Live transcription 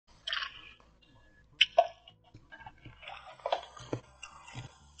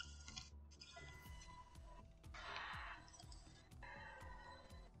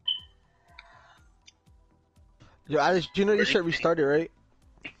Yo, Alex, you know your shit restarted, right?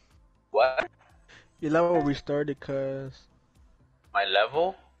 What? Your level restarted, cause My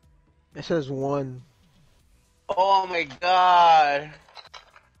level? it says 1. Oh my god.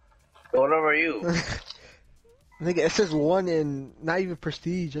 What over you? Nigga, it says 1 and not even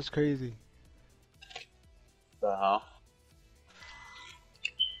prestige. That's crazy. The hell?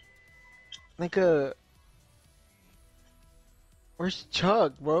 Nigga, where's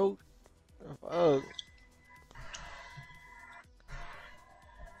Chuck, bro? Fuck.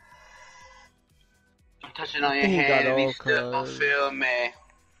 I'm touching on I your think he got hand and you all, still don't cause feel me.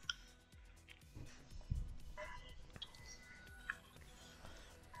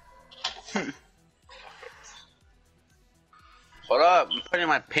 Hold up, I'm putting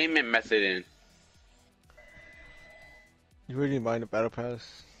my payment method in. you really buying the battle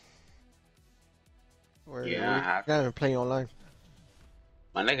pass. Yeah, I We're have not to. even playing online.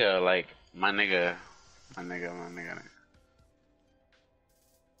 My nigga, like, my nigga.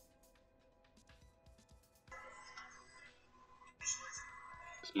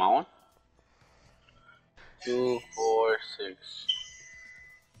 Small one? 2, 4, 6.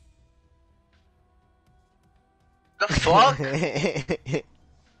 The fuck?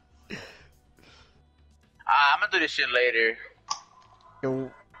 I'm gonna do this shit later.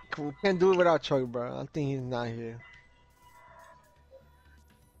 Yo, we can't do it without Chuck, bro. I think he's not here.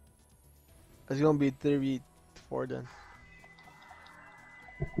 It's gonna be 3v4 then.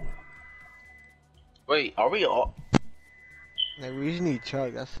 Wait, are we all? Like, we just need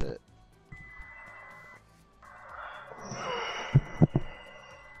Chuck, that's it.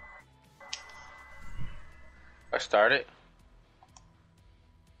 I started?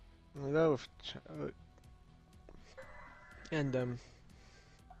 We go with Chuck. And,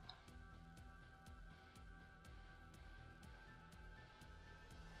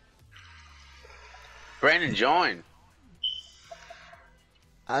 Brandon, join.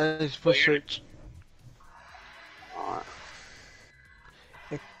 I just put search.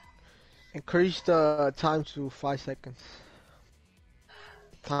 Increase the time to 5 seconds.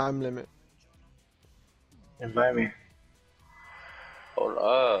 Time limit. Invite me. Hold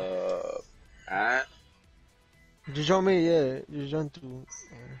up. Alright. Just join me, yeah. Just join to.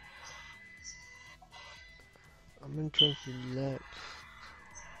 I'm in trying to relax.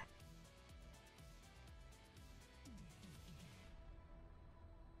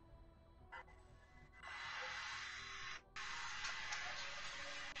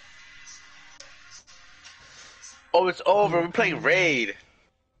 Oh, it's over. We're playing Raid.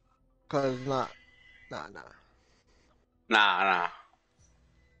 Cause nah. Nah.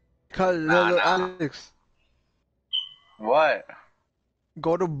 Cause look, Alex, What?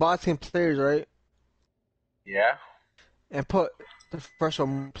 go to bots and players, right? Yeah? And put the first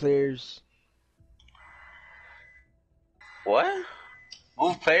one players. What?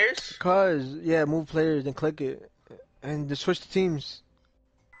 Move players? Cause yeah, move players and click it, and just switch the teams.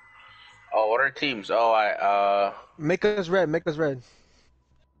 Oh, what are teams? Oh, Make us red. Make us red.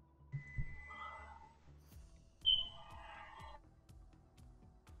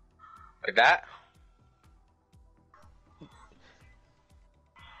 like that?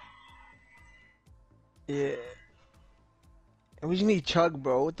 Yeah. And we just need Chuck,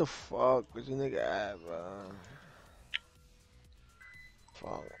 bro. What the fuck? Where's the nigga at, bro?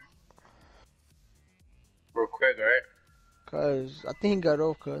 Fuck. Real quick, right? Cause I think he got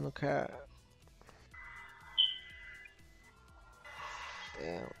off, cause no cat.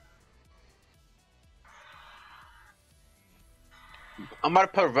 Damn. I'm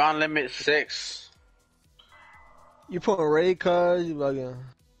about to put round limit 6. You putting Ray, cause you bugging.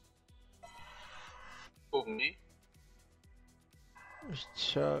 Who, me? It's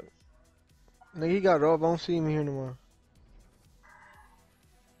Chuck. Nigga, he got off. I don't see him here no more.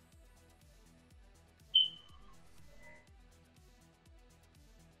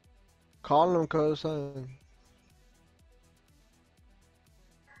 Call him, cause son.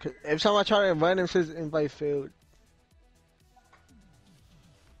 Cause every time I try to invite him, it says invite failed.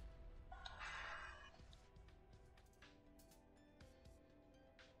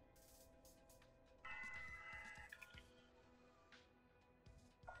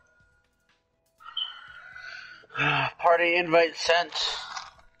 Party invite sent.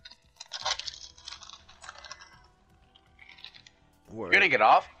 Word. You're gonna get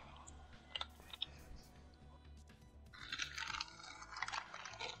off?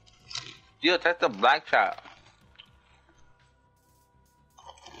 Yo, that's the black chat.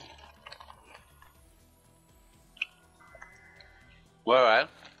 Well, right?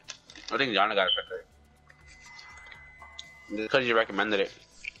 I think Jana got it better. Because you recommended it.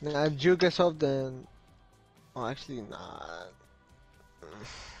 Now, if Juke gets off, then Oh, actually, nah.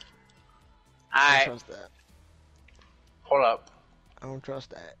 I don't Alright, trust that. hold up. I don't trust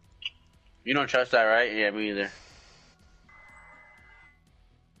that. You don't trust that, right? Yeah, me either.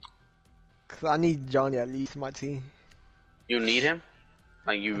 'Cause I need Johnny at least in my team. You need him?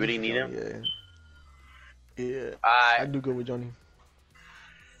 Like, you I need really for need Johnny, him? yeah. Yeah. I Alright, do good with Johnny.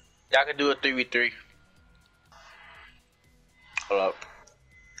 y'all can do a 3v3. Hold up.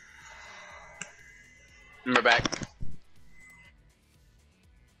 Remember back.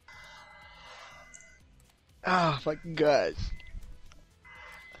 Ah, fucking guys.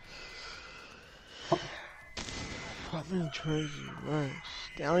 How many treasure max?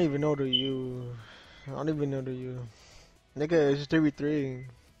 I don't even know the you. I don't even know the you. Nigga, it's 3v3.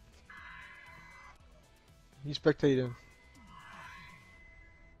 You spectating.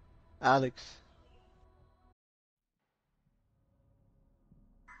 Alex.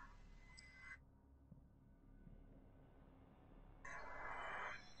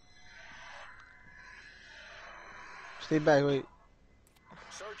 Stay back, wait.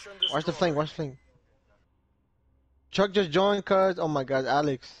 Search and Watch the destroy. flank, watch the flank. Chuck just joined, cuz. Oh my god,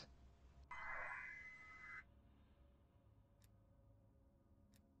 Alex.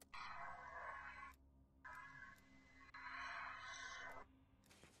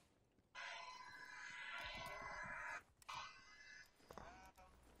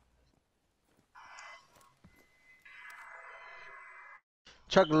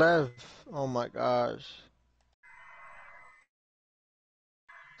 Chuck left. Oh my gosh.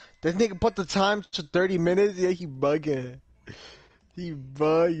 This nigga put the time to 30 minutes? Yeah, he bugging. He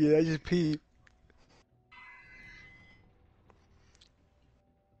bugging. I just peeped.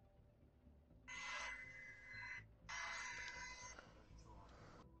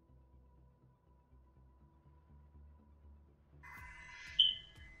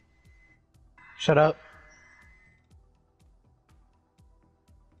 Shut up.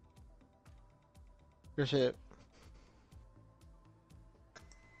 Good shit.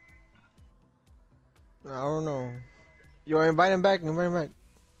 I don't know. Yo, invite him back, invite him back.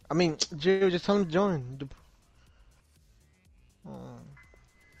 I mean, Jill, just tell him to join. Oh.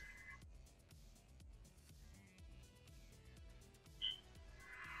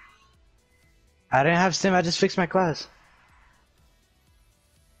 I didn't have Sim, I just fixed my class.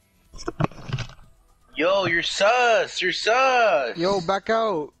 Yo, you're sus! You're sus! Yo, back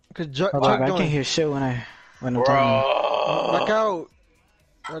out. Cause Hold up, Chuck I can't joined. hear shit when I'm talking. Back Bro! out.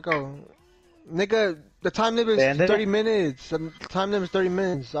 Back out. Nigga, the time limit is ¿De dónde 30 era? minutes. The time limit is 30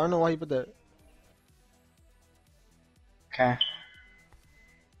 minutes. I don't know why you put that. Okay.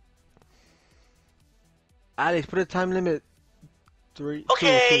 Alex, put a time limit 2,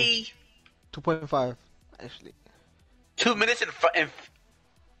 Okay! 2.5. Actually, 2 minutes and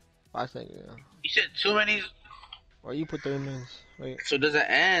 5 seconds. Yeah. you said too many, Why you put 30 minutes? Wait. so it doesn't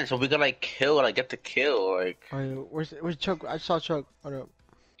end. So we gotta like kill, like get the kill. Like Wait, where's Chuck? I saw Chuck. Hold up.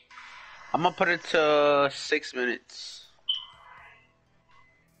 I'm gonna put it to 6 minutes.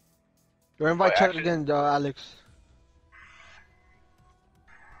 Yo, Wait, invite Chuck actually, again, Alex.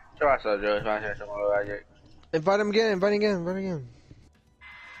 try so, Joe. It's fine, so, Invite him again. Invite him again. Invite him again.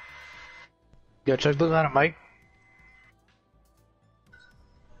 Yo, Chuck looking at a mic.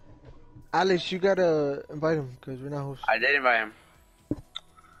 Alex, you gotta invite him because we're not hosting. I did invite him.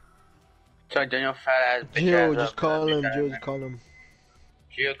 Chuck, turn your fat ass bitch Jill, ass just up. call him. Jill, just call him.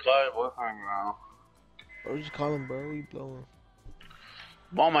 Jill, call your boyfriend, bro. Bro, just call him, bro. We blowing.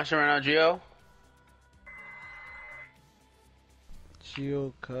 Bomb my shit right now, Jill.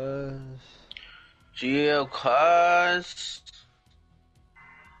 Jill, cuz. Jill, cuz.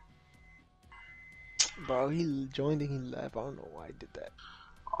 Bro, he joined and he left. I don't know why he did that.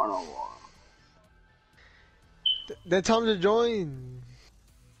 I don't know why. That time to join.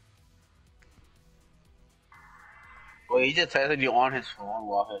 Wait, he just texted you on his phone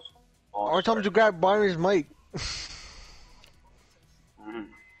while his phone Or time to grab Byron's mic. Mhm.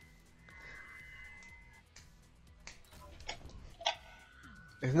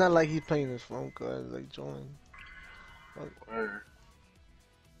 It's not like he's playing his phone, cuz. Like, join. Word.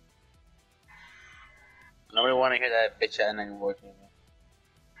 Nobody wanna hear that bitch ass nigga voice anymore.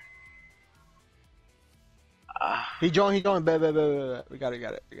 Ah, He joined, he joined. Bet. We got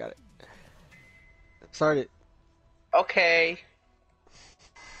it. Started. okay.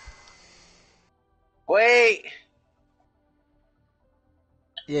 Wait,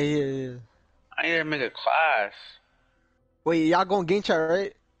 Yeah. I need to make a class. Wait, y'all going game chat,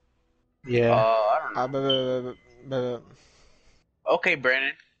 right? Yeah. I don't know. Bet. Okay,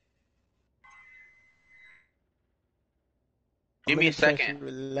 Brandon, I'm give me gonna a get a chance to second.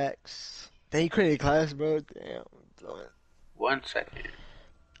 relax. Then you created a class, bro. Damn. 1 second.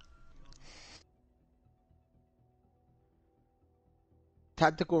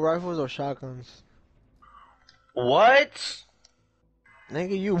 Tactical rifles or shotguns? What?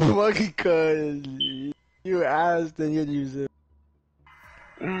 Nigga, you bugging cuz you asked and you'd use it.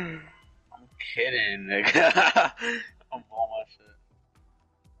 I'm kidding, nigga. I'm blowing my shit.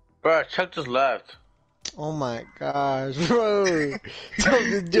 Bro, Chuck just left. Oh my gosh, bro.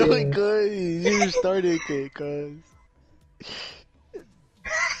 Something doing cuz. You started it, cuz.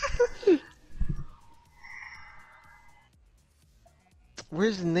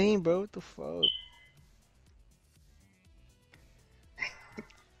 Where's the name, bro? What the fuck?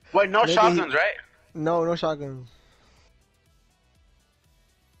 Wait, no Nigga, shotguns, right? No, no shotguns.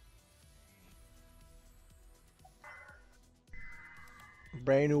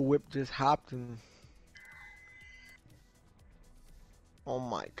 Brand new whip just hopped in. Oh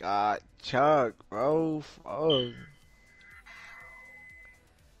my god, Chuck, bro. Fuck.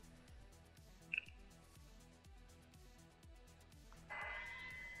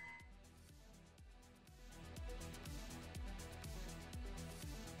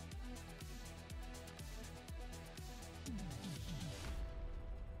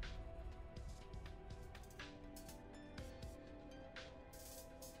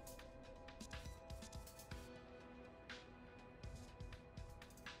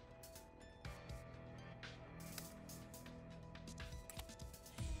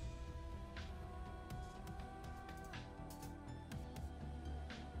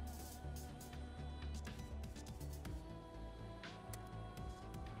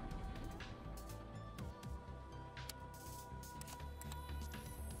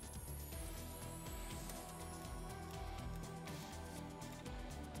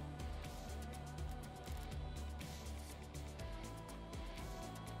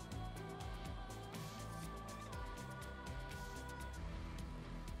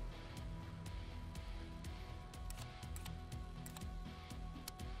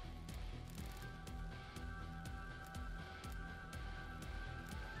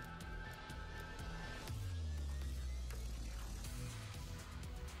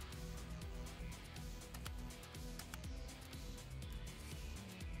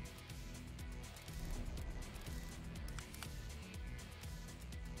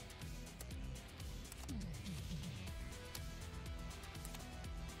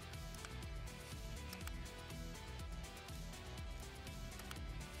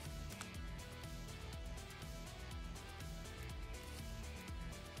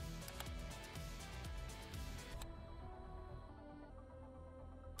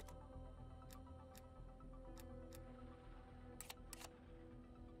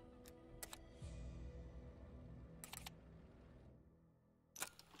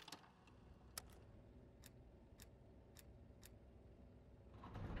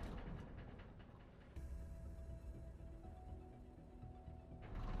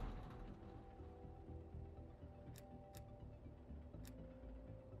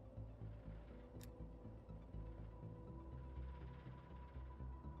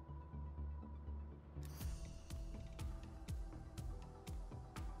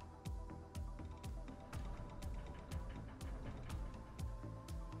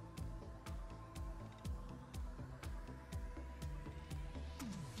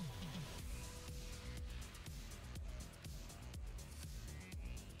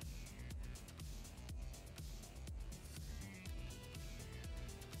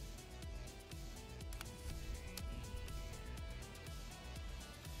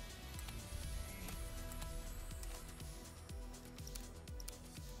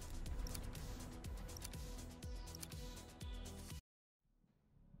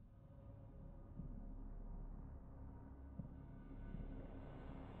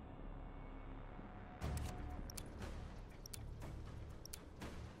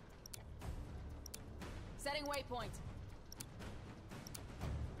 Setting waypoint.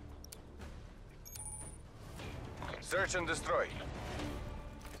 Search and destroy.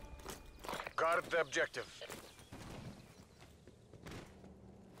 Guard the objective.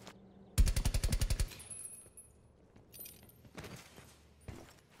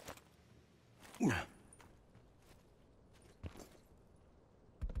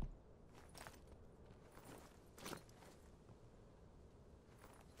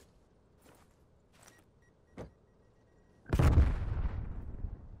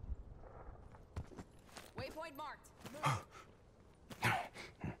 Waypoint marked.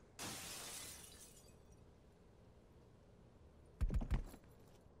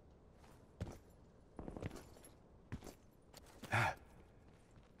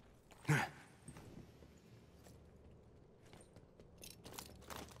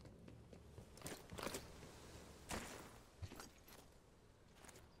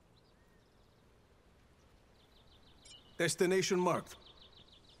 Destination marked.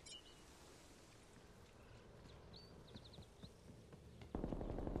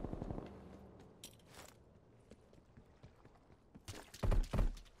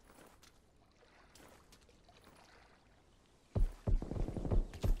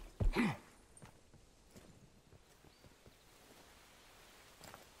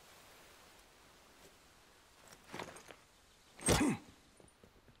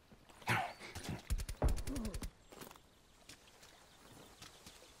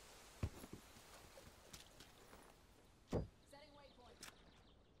 Setting waypoint.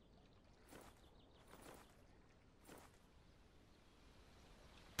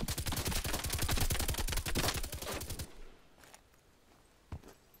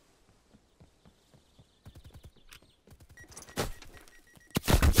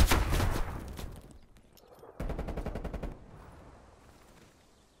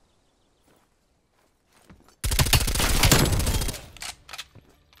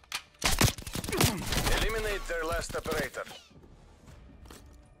 Eliminate their last operator.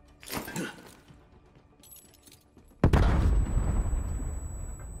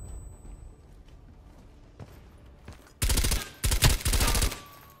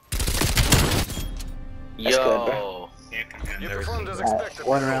 Yo. You performed as expected.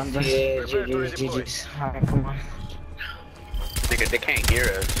 One Hero. round. Yeah, Prepare to GG's, redeploy. GG's. Alright, come on. Nigga, they can't hear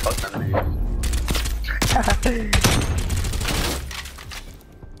us. Fuck them niggas.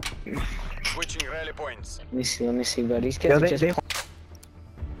 Switching rally points. Let me see, bro. These kids Yo, are just...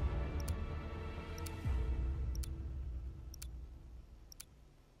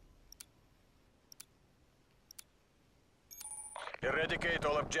 Eradicate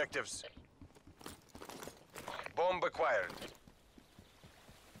all objectives. Bomb acquired.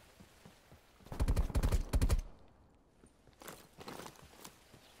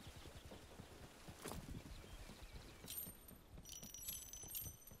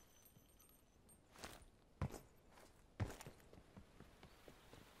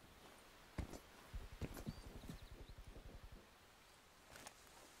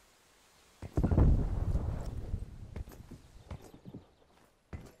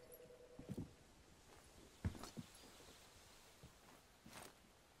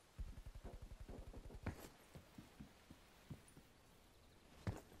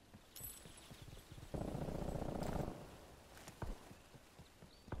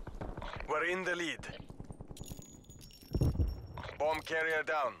 We're in the lead. Bomb carrier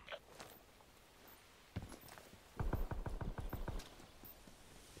down.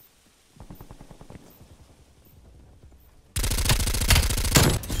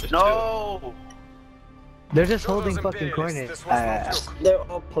 No! They're just Show holding those fucking Imperialists corners. this was no joke.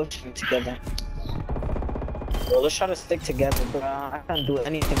 They're all pushing together. Bro, let's try to stick together, bro. I can't do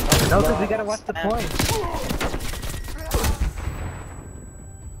anything. No, cause we gotta watch the points.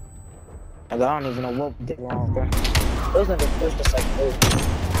 I don't even know what we did wrong, bro. Those niggas pushed us like, oh.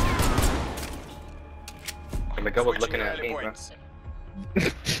 Miguel was Switching looking at rally me, bro. points.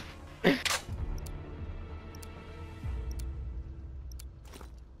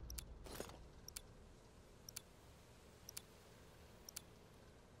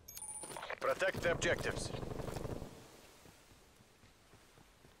 Protect the objectives.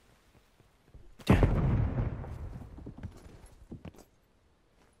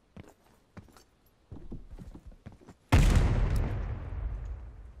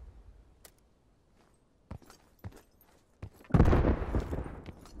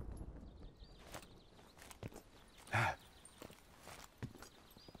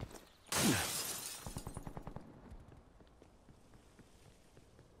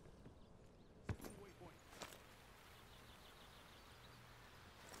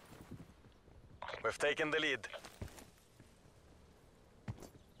 We've taken the lead.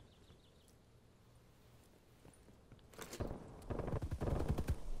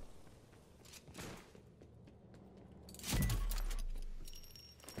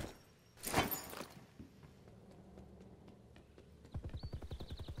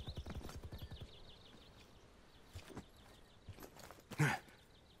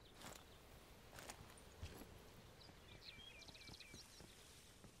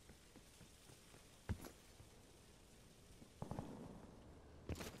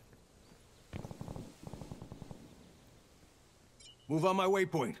 Move on my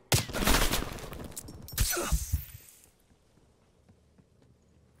waypoint.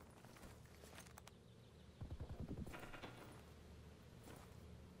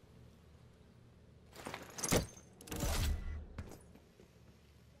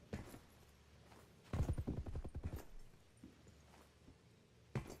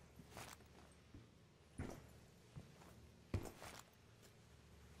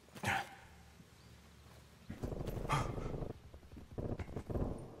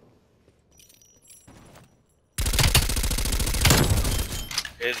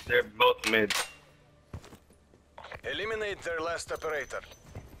 They're both mid. Eliminate their last operator.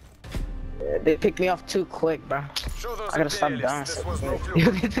 They picked me off too quick, bro. Show those I gotta stop imperialists this was no dancing. You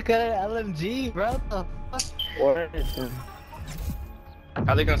fluke. get to get an LMG, bro. What the fuck? What is it?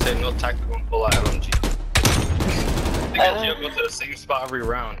 How they gonna say no tactical and pull out LMG? They got you go to the same spot every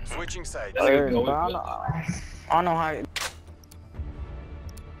round. Switching sides. That nigga Word, go bro, I with don't know how.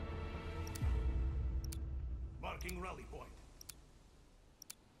 Marking rally point.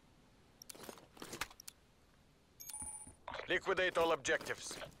 Liquidate all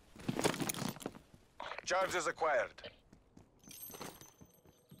objectives. Charges acquired.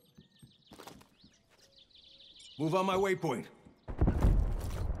 Move on my waypoint.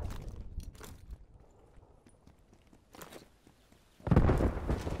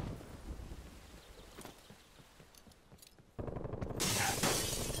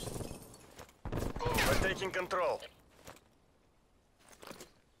 We're taking control.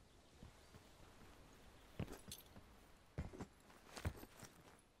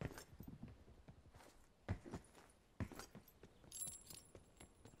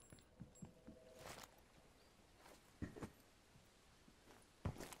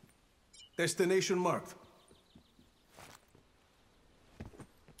 Destination marked.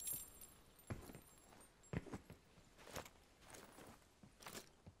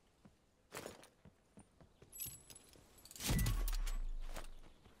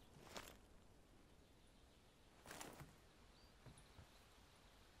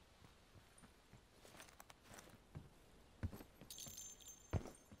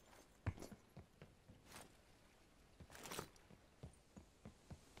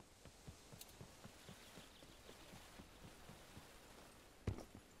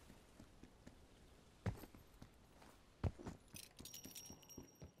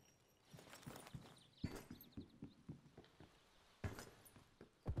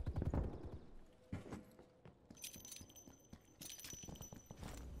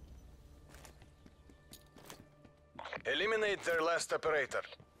 Eliminate their last operator.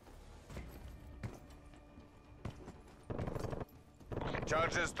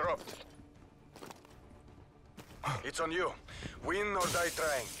 Charges dropped. It's on you. Win or die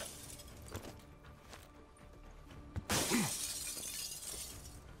trying.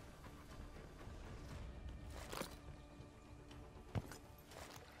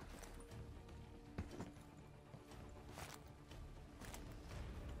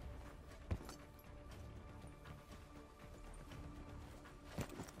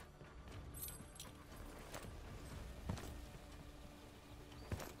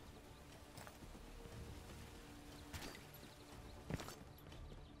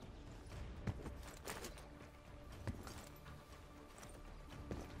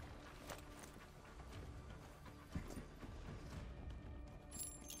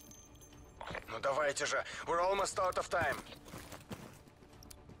 Ну давайте же, we're almost out of time.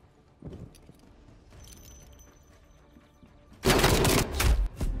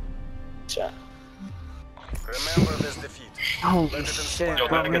 Remember this defeat. Holy Let it shit, inspire.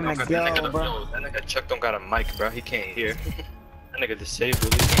 bro, me that and nigga, Miguel, bro. that nigga Chuck don't got a mic, bro. He can't hear. That nigga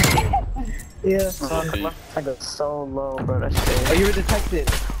disabled. He can't hear. Yeah. I got so low, bro. That shit. Oh, you were detected.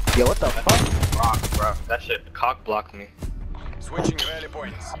 Yo, what the fuck? Rock, bro. That shit cock blocked me. Switching rally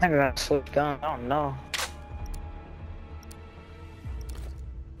points. I think I got a switch gun. I don't know.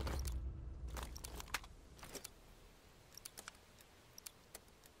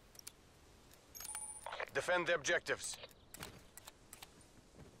 Defend the objectives.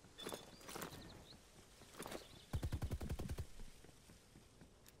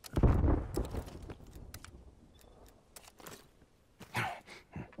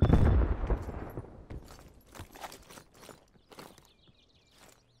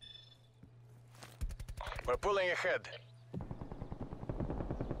 We're pulling ahead.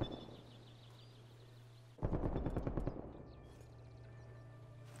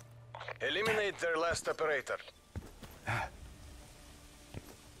 Eliminate their last operator.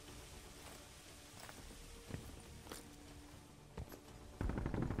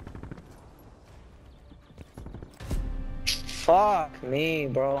 Fuck me,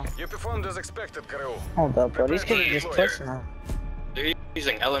 bro. You performed as expected, crew. Hold up, bro. These Prepare kids to are just deploy. pushing now. They're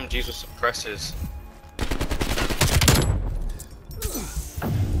using LMGs with suppressors.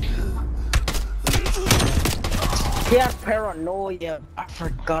 Yeah, paranoia. I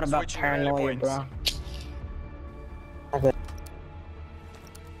forgot about Switching rally paranoia, points. bro. Okay.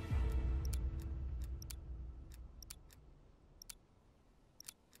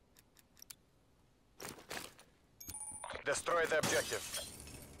 Destroy the objective.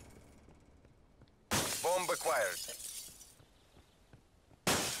 Bomb acquired.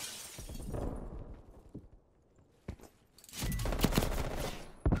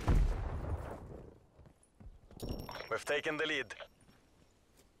 We've taken the lead.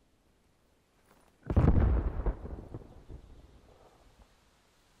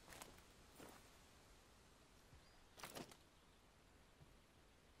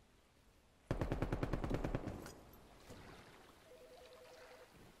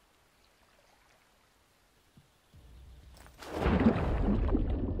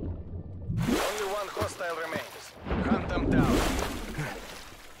 Only one hostile remains. Hunt them down.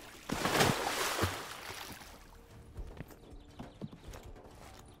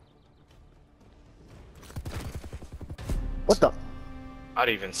 What the? I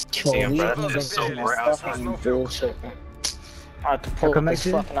didn't even see him, bro. That's just so far outside. Fucking bullshit, man. I have to pull up this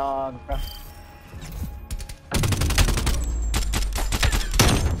fucking dog, bro.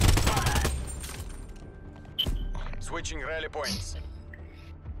 Switching rally points.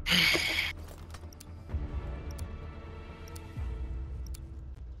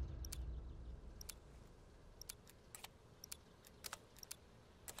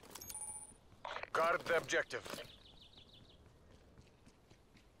 Guard the objective.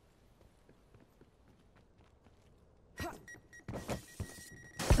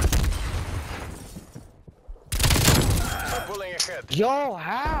 I'm pulling ahead. Yo,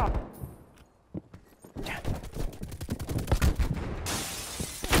 how?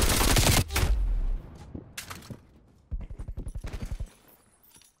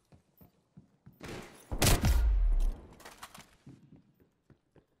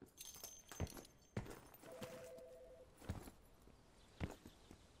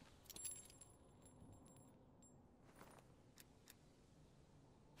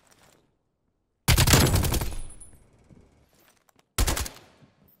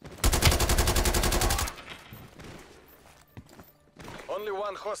 Only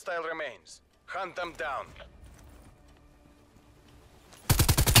one hostile remains. Hunt them down.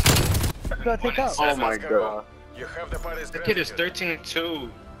 Go take out. Oh my Let's go. god. You have the party's The kid is gratitude.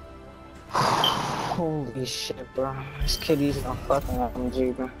 13-2. Holy shit, bro. This kid using a fucking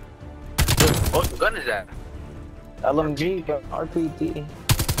LMG, bro. What gun is that? LMG, bro. RPD.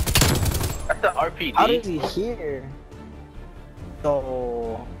 That's the RPD. How did he hear?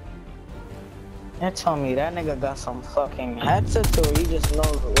 So... You're telling me that nigga got some fucking headsets or he just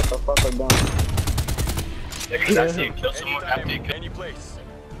knows what the fuck we're doing? Yeah, because after you kill someone, after you Anytime, kill any place.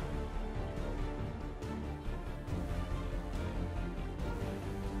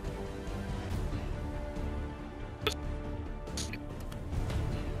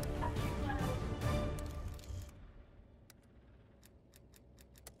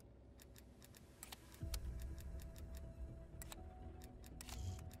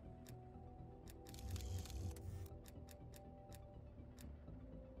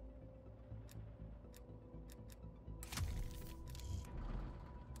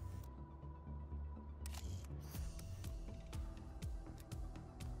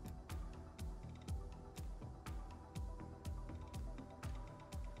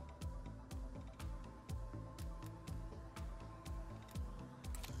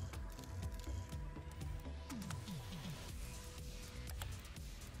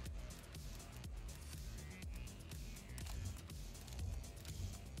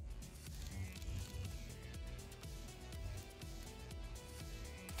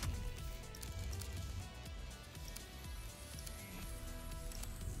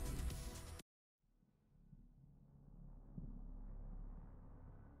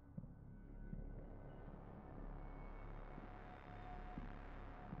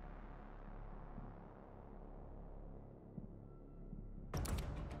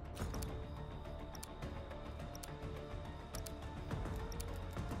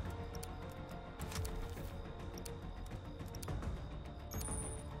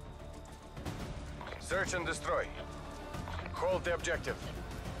 Search and destroy. Hold the objective.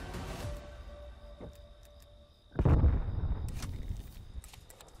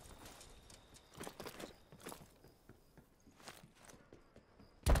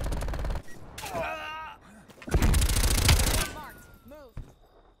 Marked. Move.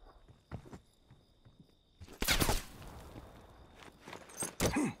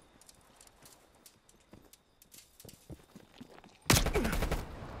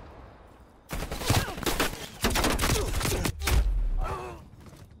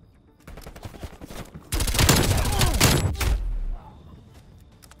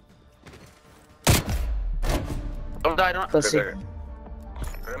 Don't die, don't. Let's see.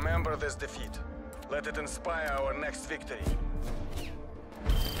 Remember this defeat. Let it inspire our next victory.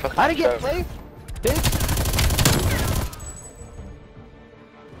 I didn't get played, bitch.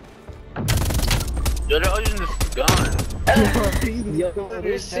 Yo, they're all using this gun. Yo,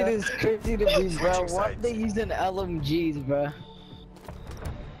 this shit is crazy to me, bro. Switching Why sides. they using LMGs, bro?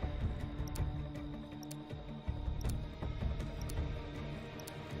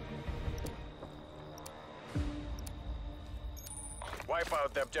 Wipe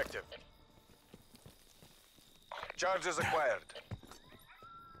out the objective. Charges acquired.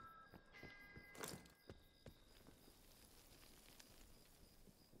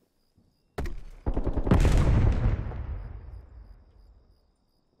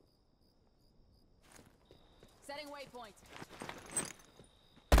 Setting waypoint.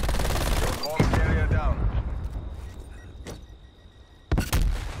 Bomb carrier down.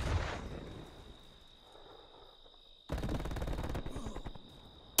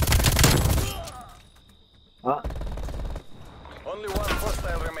 Huh? Only one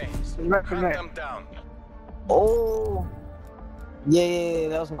hostile remains. Right, Hunt right. them down. Oh. Yeah,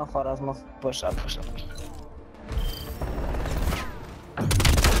 that was my fault. That was my push up.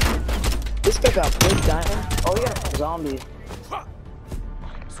 This guy got big diamond. Oh yeah, zombie.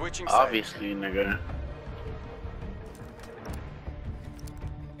 Switching sides. Obviously, nigga.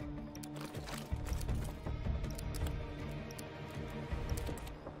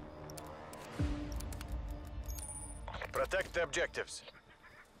 Protect the objectives.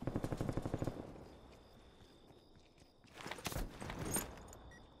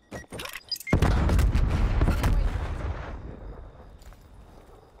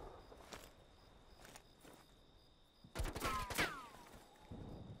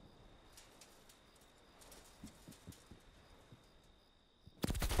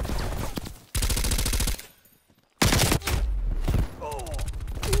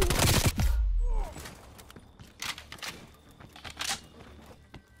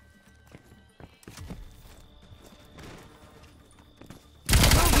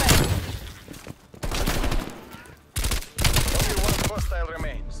 Only one hostile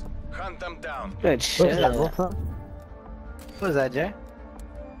remains. Hunt them down. Good shit. What was that, Jay?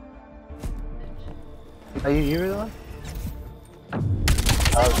 Are you the one?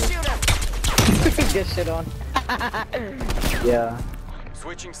 Get shit on. Yeah.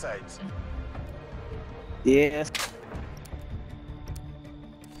 Switching sides. Yes.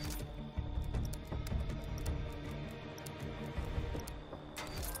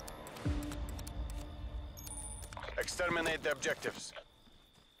 Exterminate the objectives.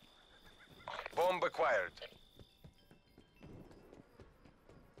 Bomb acquired.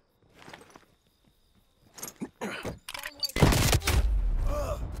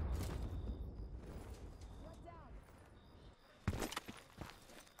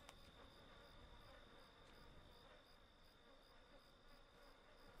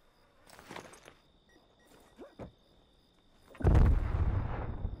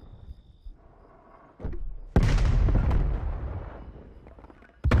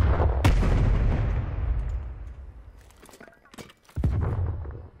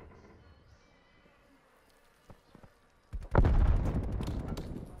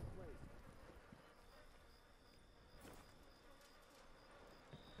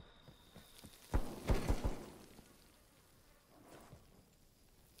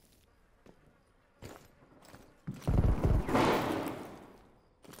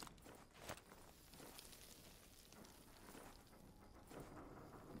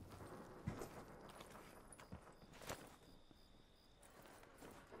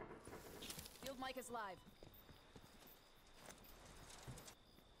 Field mic is live.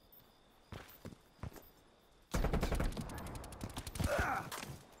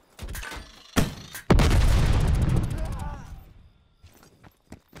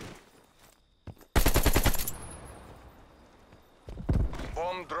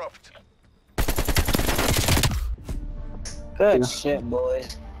 Bomb dropped. Good shit,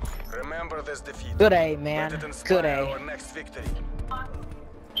 boys. Remember this defeat. Good A, Let man. it inspire Good A. our next victory.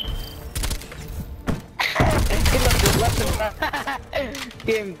 He looked his left and right.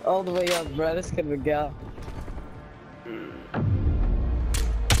 Came all the way up, bro. This could be go.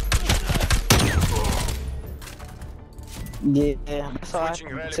 Yeah, that's all I Switching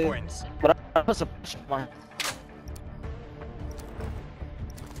can rally do. points. But I put some push on.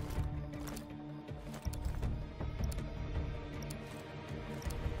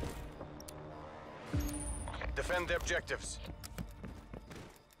 Defend the objectives.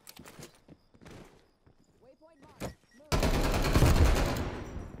 Waypoint marked.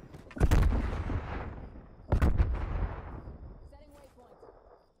 Setting waypoint.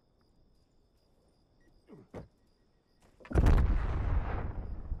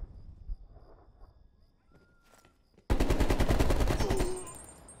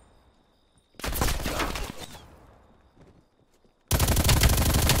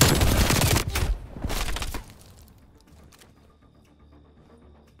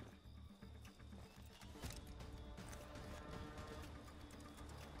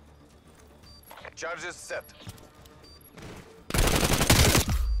 Charges set.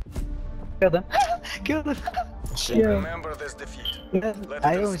 Kill them. Kill them. Yeah. Remember this defeat. Let it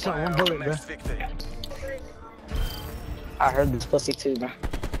I only shot inspire one our bullet, bro. next victory. I heard this pussy too, bro.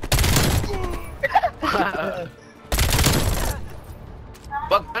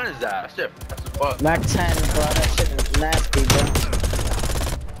 What gun is that? Shit. Fuck. Mac 10, bro. That shit is nasty, bro.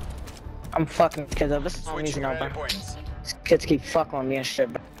 I'm fucking kids up. This is what I'm using Switching now, rally bro. points. These kids keep fucking with me and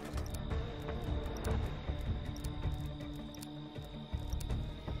shit, bro.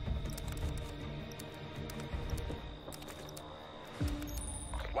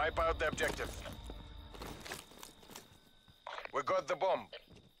 Wipe out the objective. We got the bomb.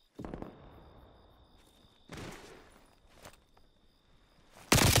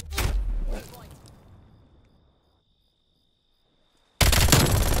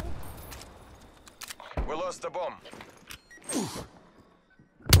 We lost the bomb.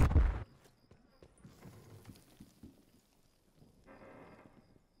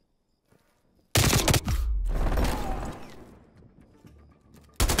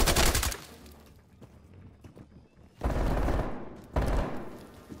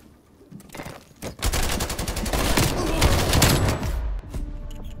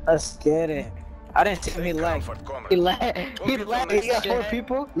 Let's get it. I didn't see him. He lagged. Comfort, comrade. He lagged. He lagged. You got 4 shit.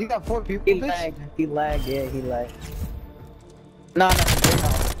 people? You got 4 people, He bitch? lagged. He lagged. Yeah, he lagged. No.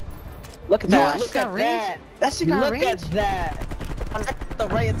 Look at No, that. that Look shit got at range. that. That shit got Look range. at that. I'm not the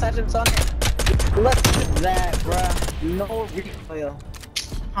ray attachments on it. Look at that, bruh. No recoil.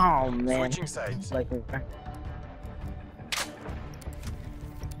 Oh man. Switching sides. Like me, bruh.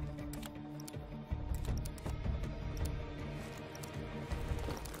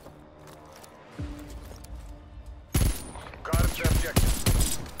 Guard the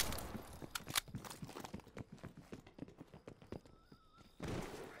objective.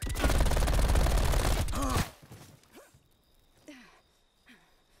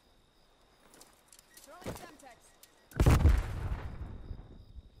 Throwing Semtex.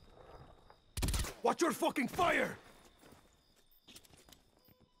 Watch your fucking fire!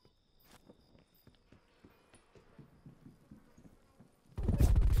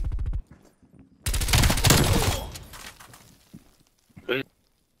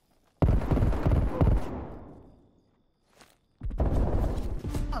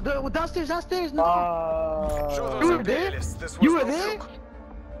 Downstairs, downstairs, no! Show Oh. those You were there? imperialists this was You were no there? fluke.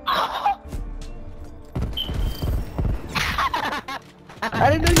 I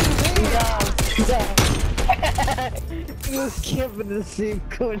didn't know you were there! He was camping in the same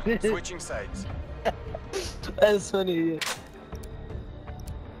corner. Switching sides. That's funny.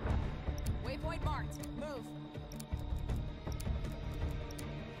 Waypoint marked. Move.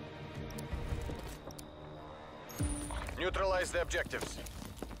 Neutralize the objectives.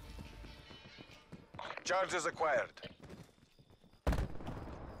 Charges acquired.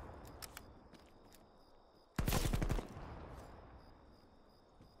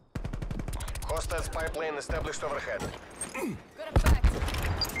 Hostiles pipeline established overhead. Good effect.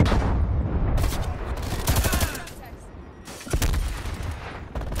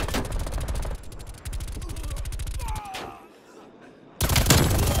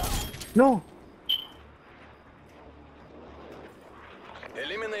 No!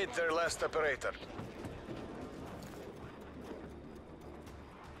 Eliminate their last operator.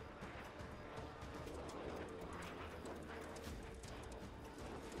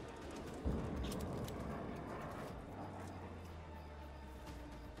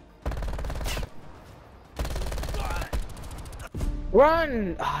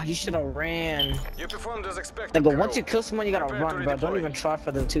 Run! Ah, you should have ran. You performed as expected. Nigga, once crew. you kill someone, you gotta Prepare to run, bro. Don't redeploy. even try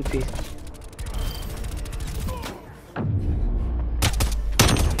for the 2-piece.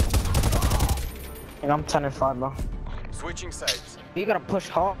 And I'm 10 and 5, bro. Switching sides. You gotta push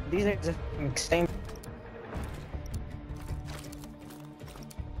hard. These are just same.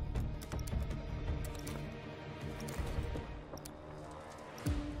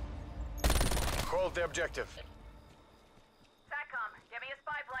 Hold the objective. SATCOM, give me a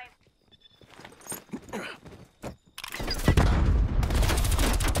spy plane.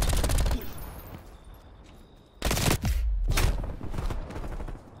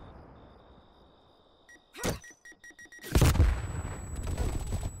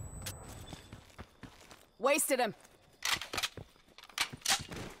 Wasted him.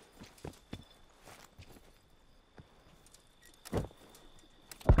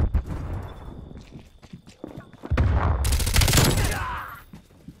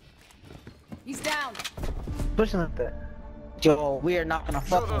 He's down. Pushing like that. Yo, we are not gonna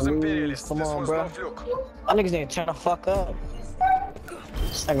Show fucking those lose. imperialists Come this on, was bro. no fluke. That niggas need to turn the fuck up.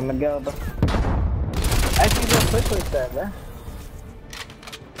 This nigga Miguel, bro. Actually, go quick like that, man.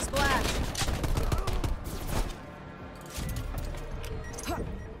 Splash.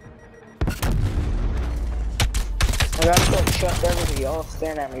 I gotta go shut everybody. Y'all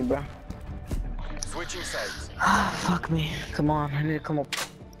stand at me, bro. Switching sides. Ah, fuck me. Come on, I need to come up.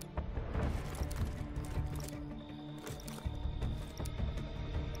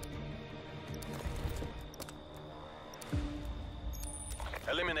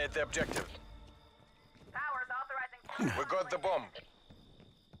 Eliminate the objective. Powers authorizing. We got the bomb.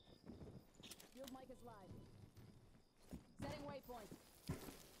 Field mic is live. Setting waypoint.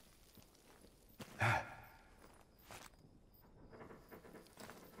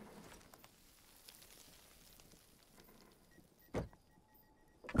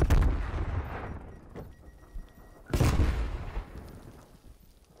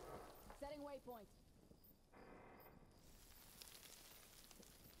 Setting waypoint.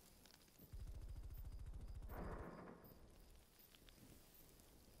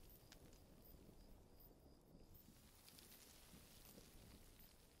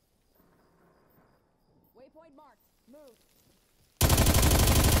 Waypoint marked. Move.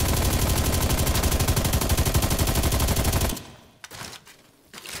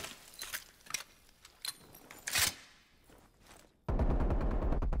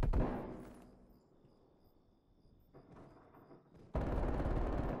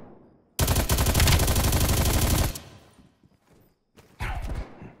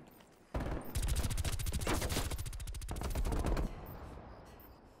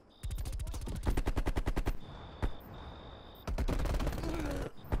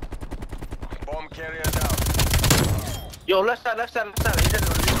 Bomb carrier down. Yo, left side, left side, left side. He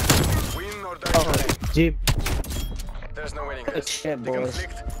didn't Win or die Oh, trying. Jeep. There's no winning Good this. shit, The boys.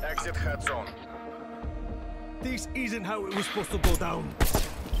 conflict, exit hot zone. This isn't how it was supposed to go down.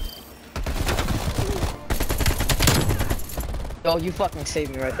 Yo, you fucking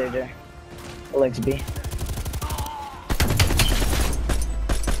saved me right there, Jay. Legs B.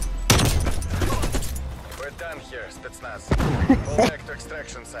 We're done here, Spetsnaz. Go back to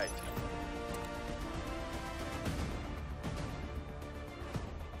extraction site.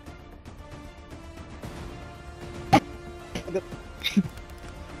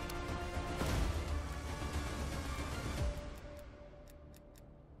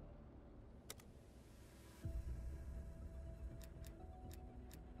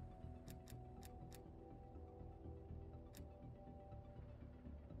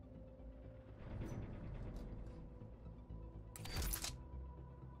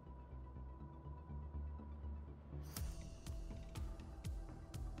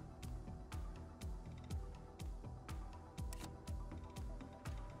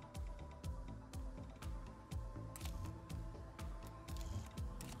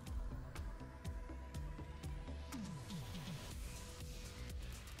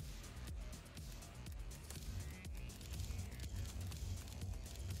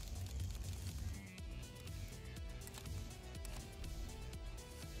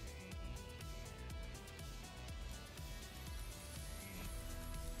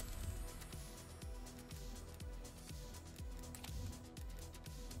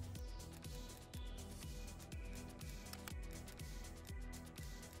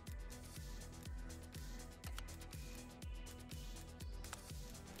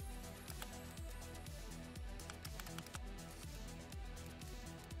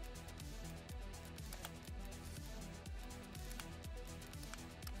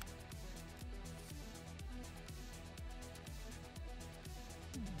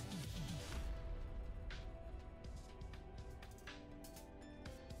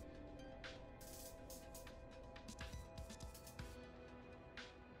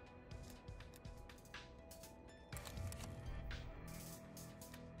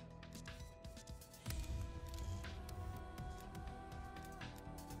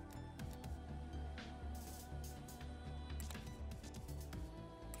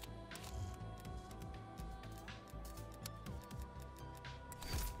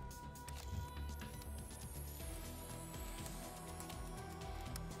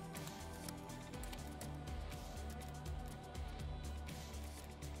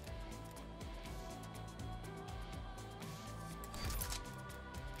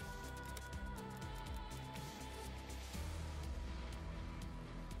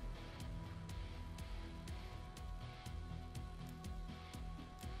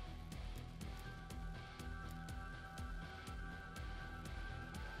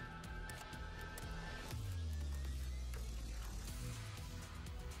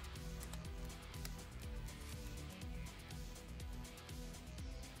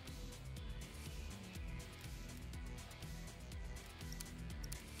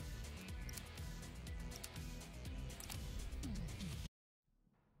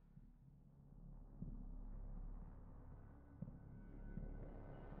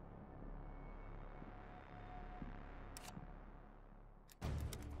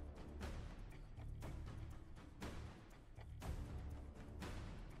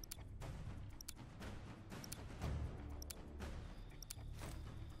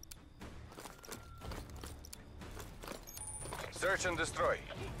 Search and destroy.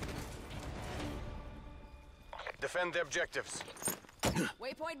 Defend the objectives.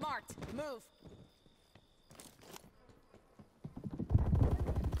 Waypoint marked. Move.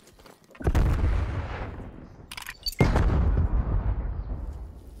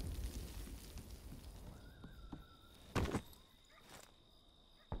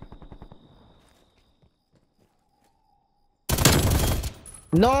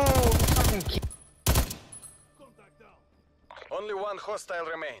 No! Fucking kill. Only one hostile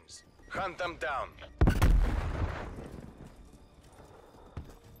remains. Hunt them down.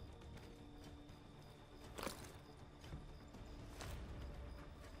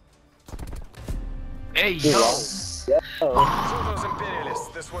 Hey, yo! Show those imperialists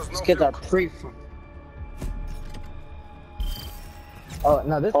this was no These kids are fluke. pre-from. Oh,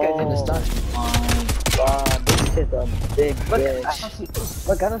 no, this guy's in the stun. Wow, these kids are big, bitch.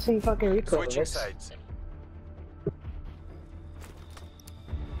 Look, I don't see fucking recoil. Switching bitch. sides.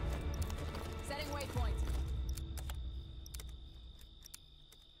 Setting waypoint.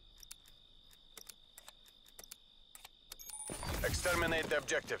 Exterminate the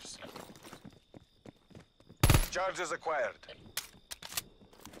objectives. Charges acquired.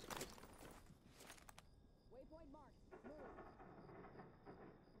 Waypoint marked. Move.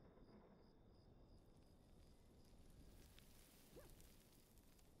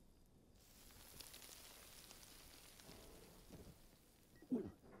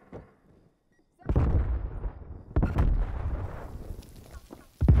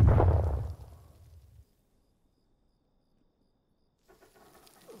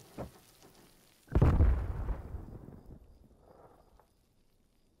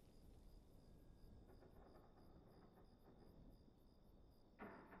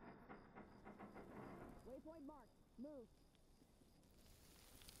 Waypoint marked. Move.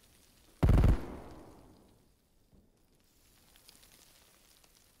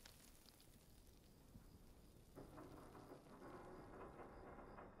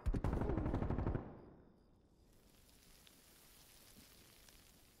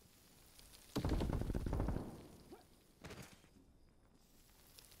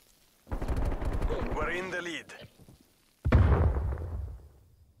 We're in the lead.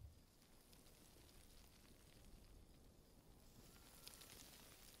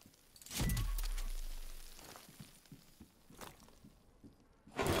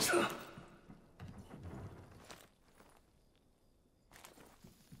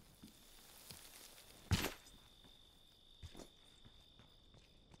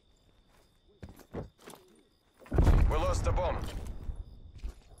 We lost the bomb.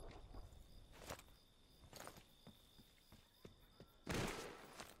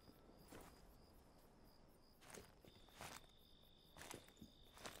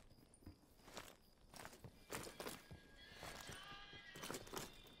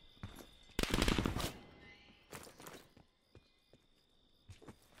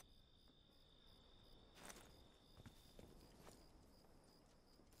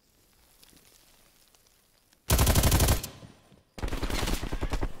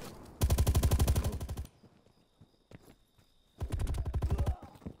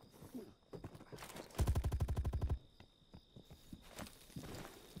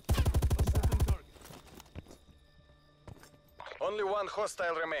 Only one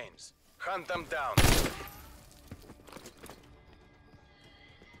hostile remains. Hunt them down.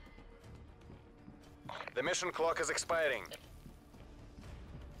 The mission clock is expiring.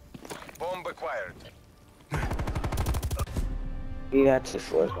 Bomb acquired. You got this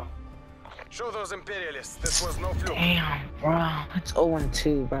for us, bro. Show those imperialists this was no fluke. Damn, bro. It's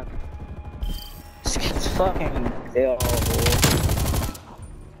 0-2, bro. This kid's fucking ill.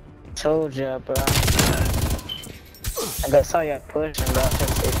 Told ya, bro. I got saw you pushing, bro. I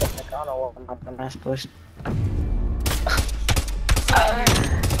don't know what I'm gonna push.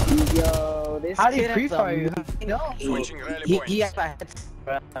 Yo, this How do you kid pre-fire you? Switching rally He points. has my head,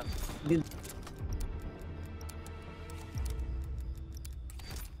 bro.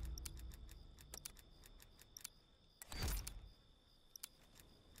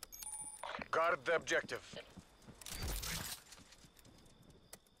 Guard the objective.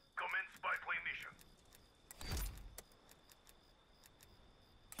 Commence spy plane mission.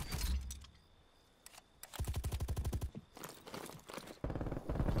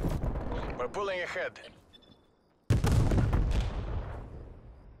 We're pulling ahead.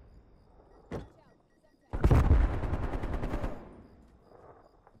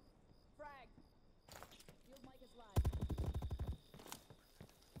 Frag. Field mic is live.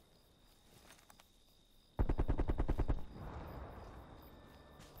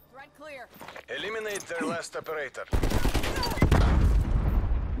 Threat clear. Eliminate their last operator.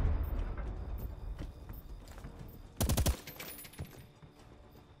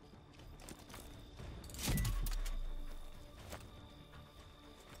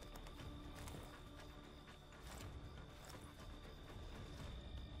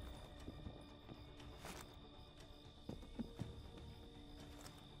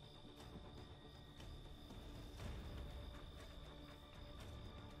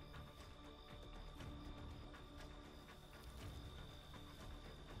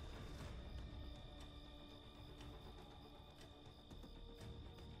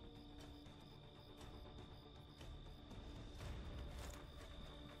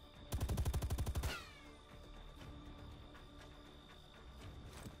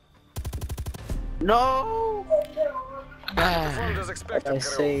 No! Performed as expected, I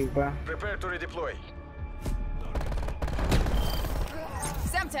say, Karel. bro. Prepare to redeploy.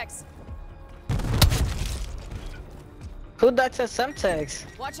 Semtex. Who died to Semtex?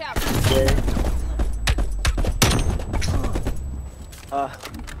 Watch out.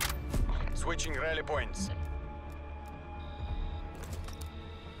 Switching rally points.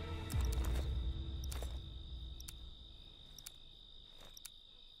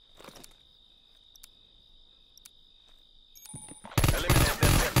 Eliminate the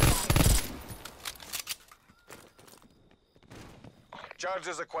objective.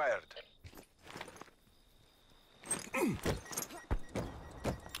 Charges acquired.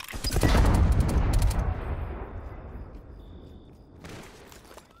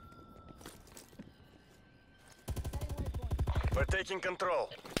 We're taking control.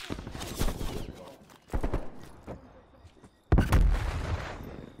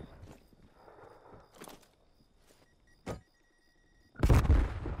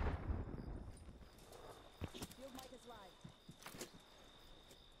 Field mic is live.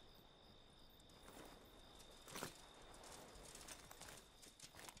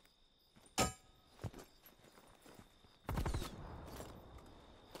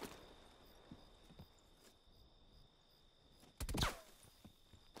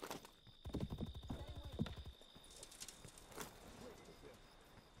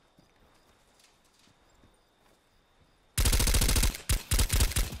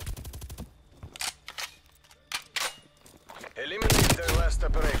 Eliminate their last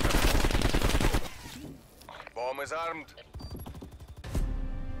operator. Bomb is armed.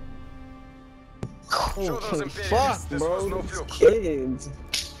 Show those imperialists Fuck, this bro. was no These fluke. kids.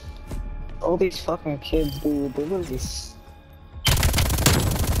 All these fucking kids, dude. They really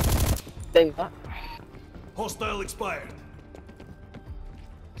They what? Hostile expired.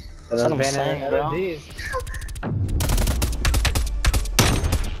 That's what I'm saying, bro.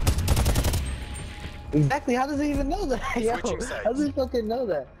 Exactly, how does he even know that? Yo, Switching sides. how does he fucking know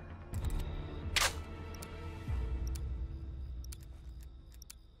that?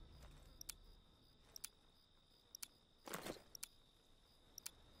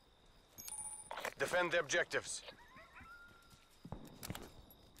 Defend the objectives.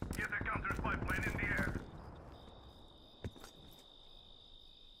 Get the counter spy plane in the air.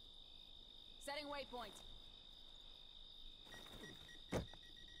 Setting waypoint.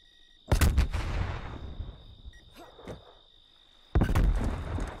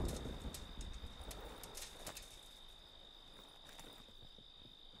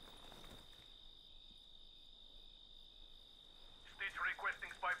 Stage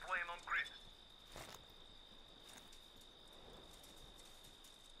requesting spy plane on grid.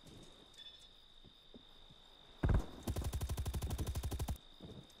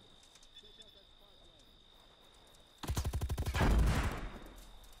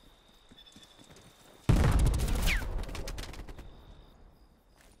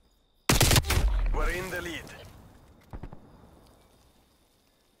 We're in the lead.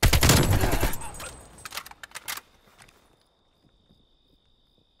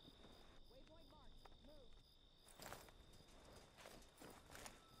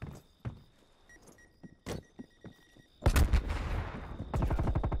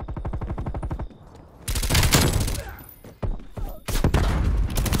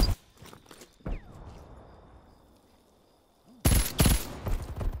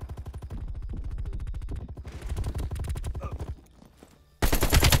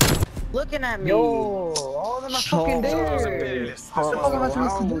 Looking at me. Yo, all of them are fucking Show those there. imperialists this What the was fuck am I no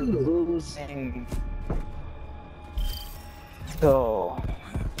supposed to fluke. do? Losing.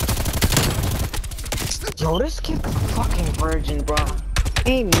 Yo, this kid's a fucking virgin, bro.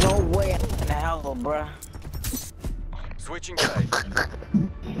 Ain't no way in hell, bro. Switching sides.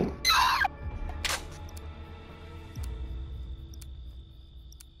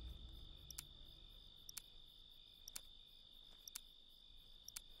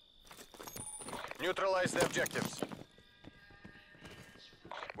 Neutralize the objectives.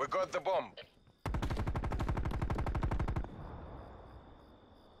 We got the bomb.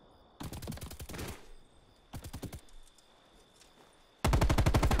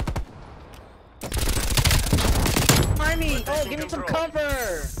 Find me! Oh, taking give me some control.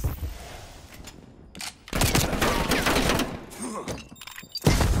 cover!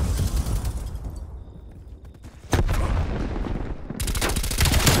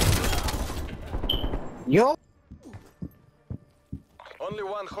 Yo! Only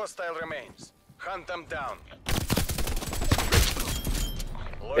one hostile remains. Hunt them down.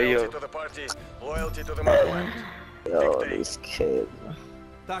 Loyalty Hey, yo. to the party, loyalty to the motherland. Yo, Victory. these kids.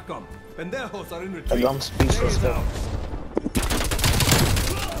 TACOM. Pendejos are in The retreat. gun speechless. Stay down.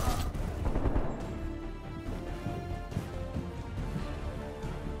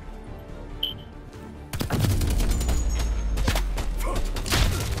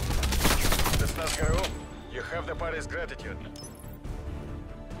 This Nazgûl, you have the party's gratitude.